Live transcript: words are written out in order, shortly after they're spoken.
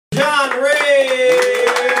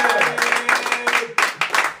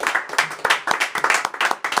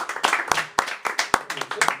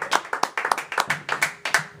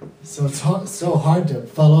hard to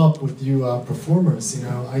follow up with you performers. You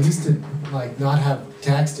know, I used to like not have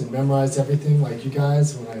text and memorize everything like you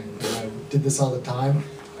guys when I did this all the time.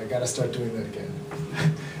 I got to start doing that again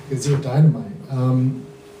because you're dynamite.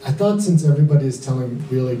 I thought since everybody is telling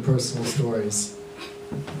really personal stories.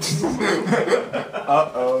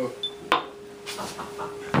 Uh-oh.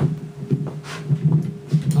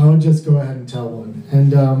 I would just go ahead and tell one.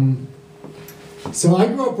 And so I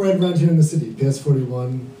grew up right around here in the city,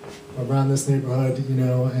 PS41, around this neighborhood, you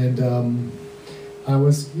know, and I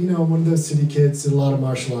was, you know, one of those city kids, did a lot of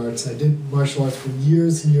martial arts. I did martial arts for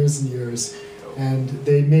years and years and years, and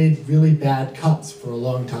they made really bad cuts for a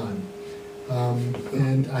long time.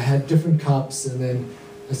 And I had different cups, and then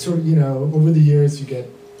I sort of, you know, over the years you get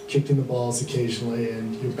kicked in the balls occasionally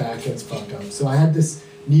and your back gets fucked up. So I had this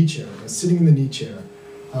knee chair. I was sitting in the knee chair.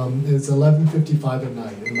 It's 11:55 at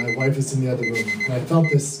night, and my wife is in the other room. And I felt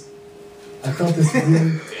this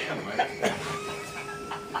really... Damn, Mike.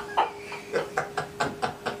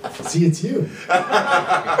 See, it's you.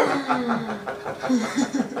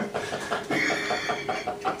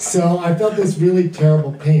 So I felt this really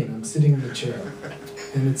terrible pain. I'm sitting in the chair,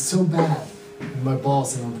 and it's so bad in my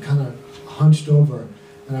balls, and I'm kind of hunched over.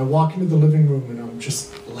 And I walk into the living room, and I'm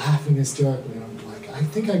just laughing hysterically. And I'm like, I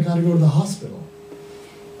think I got to go to the hospital.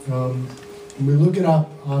 And we look it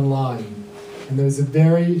up online, and there's a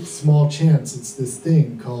very small chance it's this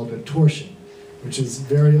thing called a torsion, which is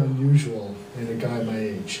very unusual in a guy my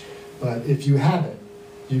age. But if you have it,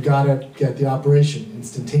 you gotta get the operation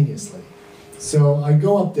instantaneously. So I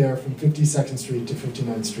go up there from 52nd Street to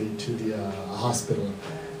 59th Street to the hospital,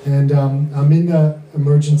 and I'm in the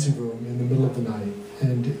emergency room in the middle of the night,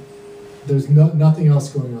 and there's nothing else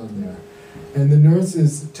going on there. And the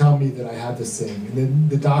nurses tell me that I have this thing, and then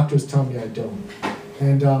the doctors tell me I don't.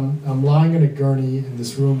 And I'm lying in a gurney in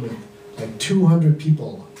this room with like 200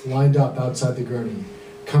 people lined up outside the gurney,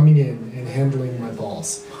 coming in and handling my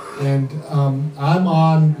balls. And I'm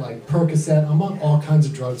on like Percocet, I'm on all kinds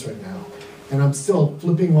of drugs right now. And I'm still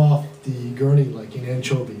flipping off the gurney like an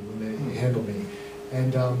anchovy when they handle me.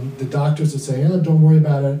 And the doctors are saying, oh, don't worry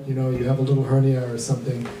about it, you know, you have a little hernia or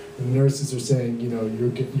something. And the nurses are saying, you know,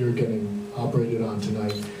 you're getting operated on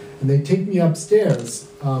tonight. And they take me upstairs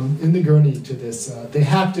in the gurney to this. They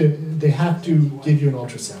have to give you an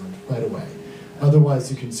ultrasound right away, otherwise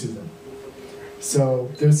you can sue them. So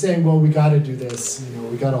they're saying, well, we got to do this. You know,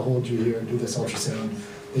 we got to hold you here and do this ultrasound.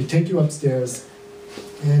 They take you upstairs,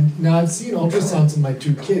 and now I've seen ultrasounds in my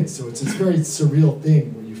two kids, so it's this very surreal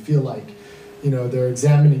thing where you feel like, you know, they're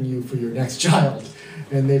examining you for your next child.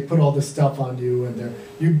 And they put all this stuff on you, and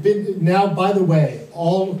you've been now. By the way,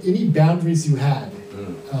 any boundaries you had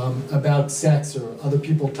about sex or other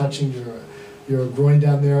people touching your groin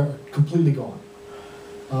down there are completely gone.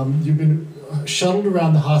 You've been shuttled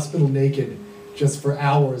around the hospital naked just for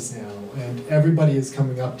hours now, and everybody is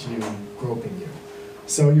coming up to you, groping you.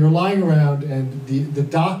 So you're lying around, and the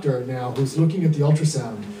doctor now who's looking at the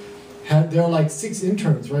ultrasound, there are like 6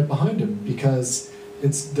 interns right behind him because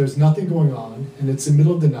there's nothing going on, and it's the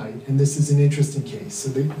middle of the night, and this is an interesting case. So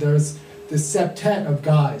there's this septet of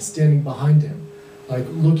guys standing behind him, like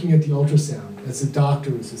looking at the ultrasound, as the doctor,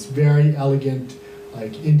 who's this very elegant,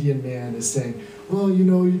 like Indian man, is saying, well, you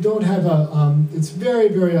know, you don't have it's very,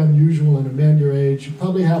 very unusual in a man your age. You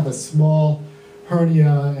probably have a small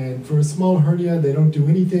hernia, and for a small hernia, they don't do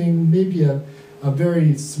anything, maybe a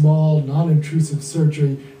very small, non-intrusive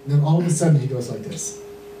surgery, and then all of a sudden he goes like this.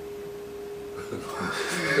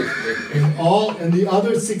 And the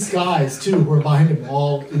other 6 guys too who are behind him,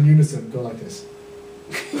 all in unison, go like this.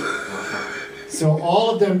 So all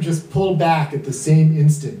of them just pull back at the same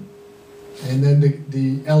instant, and then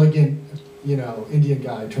the elegant, you know, Indian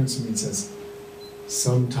guy turns to me and says,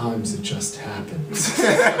 "Sometimes it just happens."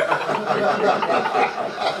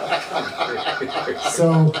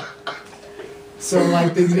 So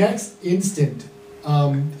like the next instant,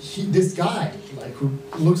 this guy, like who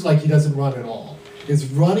looks like he doesn't run at all, is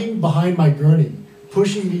running behind my gurney,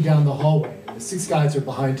 pushing me down the hallway. And the 6 guys are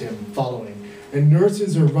behind him, following. And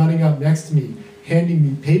nurses are running up next to me, handing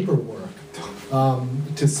me paperwork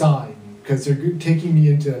to sign, because they're taking me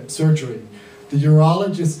into surgery. The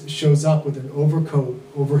urologist shows up with an overcoat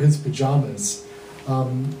over his pajamas,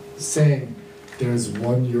 saying, "There's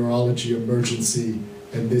one urology emergency,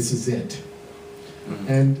 and this is it."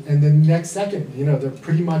 And then the next second, you know, they're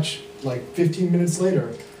pretty much like 15 minutes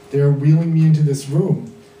later, they're wheeling me into this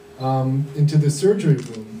room, into the surgery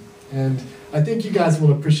room. And I think you guys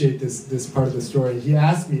will appreciate this part of the story. He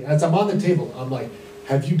asked me, as I'm on the table, I'm like,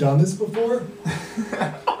 "Have you done this before?"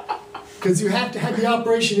 Because you have to have the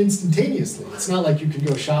operation instantaneously. It's not like you can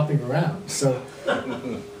go shopping around. So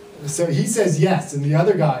so he says yes, and the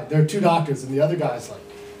other guy, there are two doctors, and the other guy's like,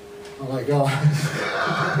 oh my God.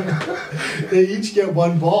 They each get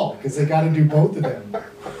one ball, because they got to do both of them.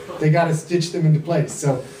 They got to stitch them into place.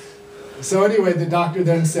 So anyway, the doctor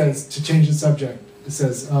then says, to change the subject,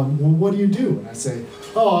 says, well, what do you do? And I say,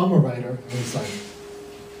 oh, I'm a writer. And he's like,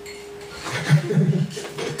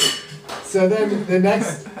 so then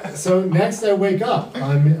next I wake up.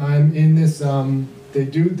 I'm in this, they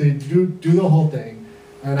do the whole thing,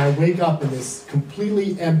 and I wake up in this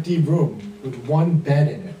completely empty room with one bed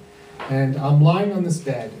in it. And I'm lying on this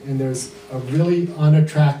bed, and there's a really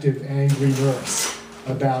unattractive, angry nurse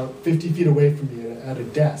about 50 feet away from me at a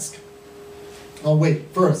desk. Oh wait,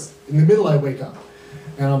 first, in the middle I wake up,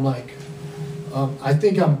 and I'm like, I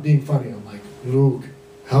think I'm being funny. I'm like, Luke,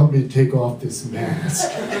 help me take off this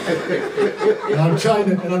mask. and I'm trying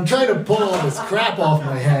to pull all this crap off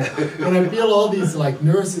my head, and I feel all these like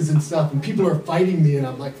nurses and stuff, and people are fighting me, and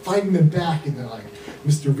I'm like fighting them back, and they're like,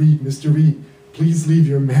 Mr. Reed, please leave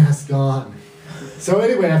your mask on. So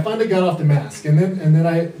anyway, I finally got off the mask, and then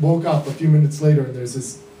I woke up a few minutes later, and there's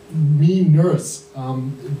this mean nurse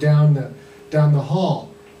down the hall,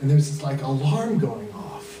 and there's this like alarm going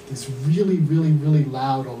off, this really, really, really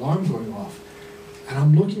loud alarm going off. And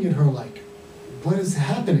I'm looking at her like, what is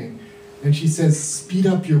happening? And she says, speed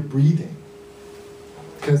up your breathing.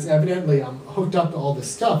 Because evidently I'm hooked up to all this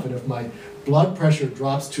stuff, and if my blood pressure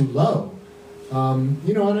drops too low,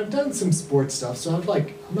 you know, and I've done some sports stuff, so I'm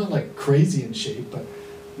not like crazy in shape, but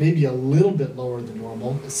maybe a little bit lower than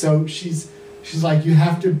normal. So she's like, you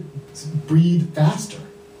have to breathe faster.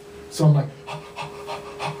 So I'm like,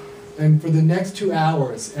 and for the next 2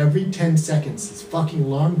 hours, every 10 seconds, this fucking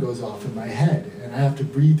alarm goes off in my head, and I have to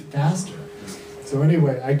breathe faster. So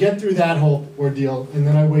anyway, I get through that whole ordeal, and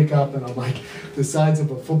then I wake up, and I'm like the size of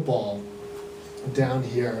a football down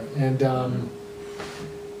here, and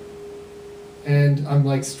I'm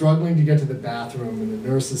like struggling to get to the bathroom, and the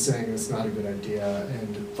nurse is saying it's not a good idea,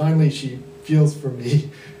 and finally she feels for me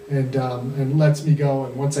and lets me go,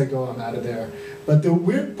 and once I go, I'm out of there. But the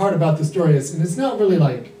weird part about the story is, and it's not really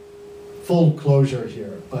like full closure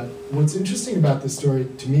here, but what's interesting about this story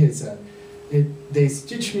to me is that they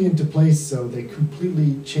stitched me into place, so they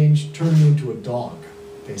completely turned me into a dog,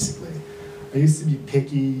 basically. I used to be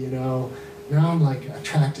picky, you know. Now I'm like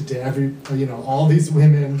attracted to all these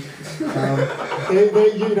women.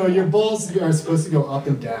 You know, your balls are supposed to go up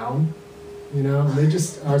and down, you know, and they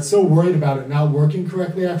just are so worried about it not working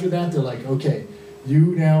correctly after that. They're like, okay,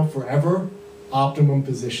 you now forever, optimum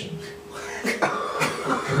position.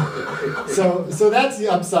 So that's the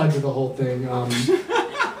upside to the whole thing.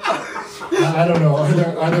 I don't know.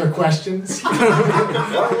 Are there questions? So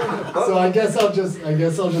I guess I'll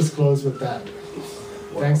just close with that.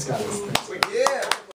 Thanks, guys. Thanks. Yeah.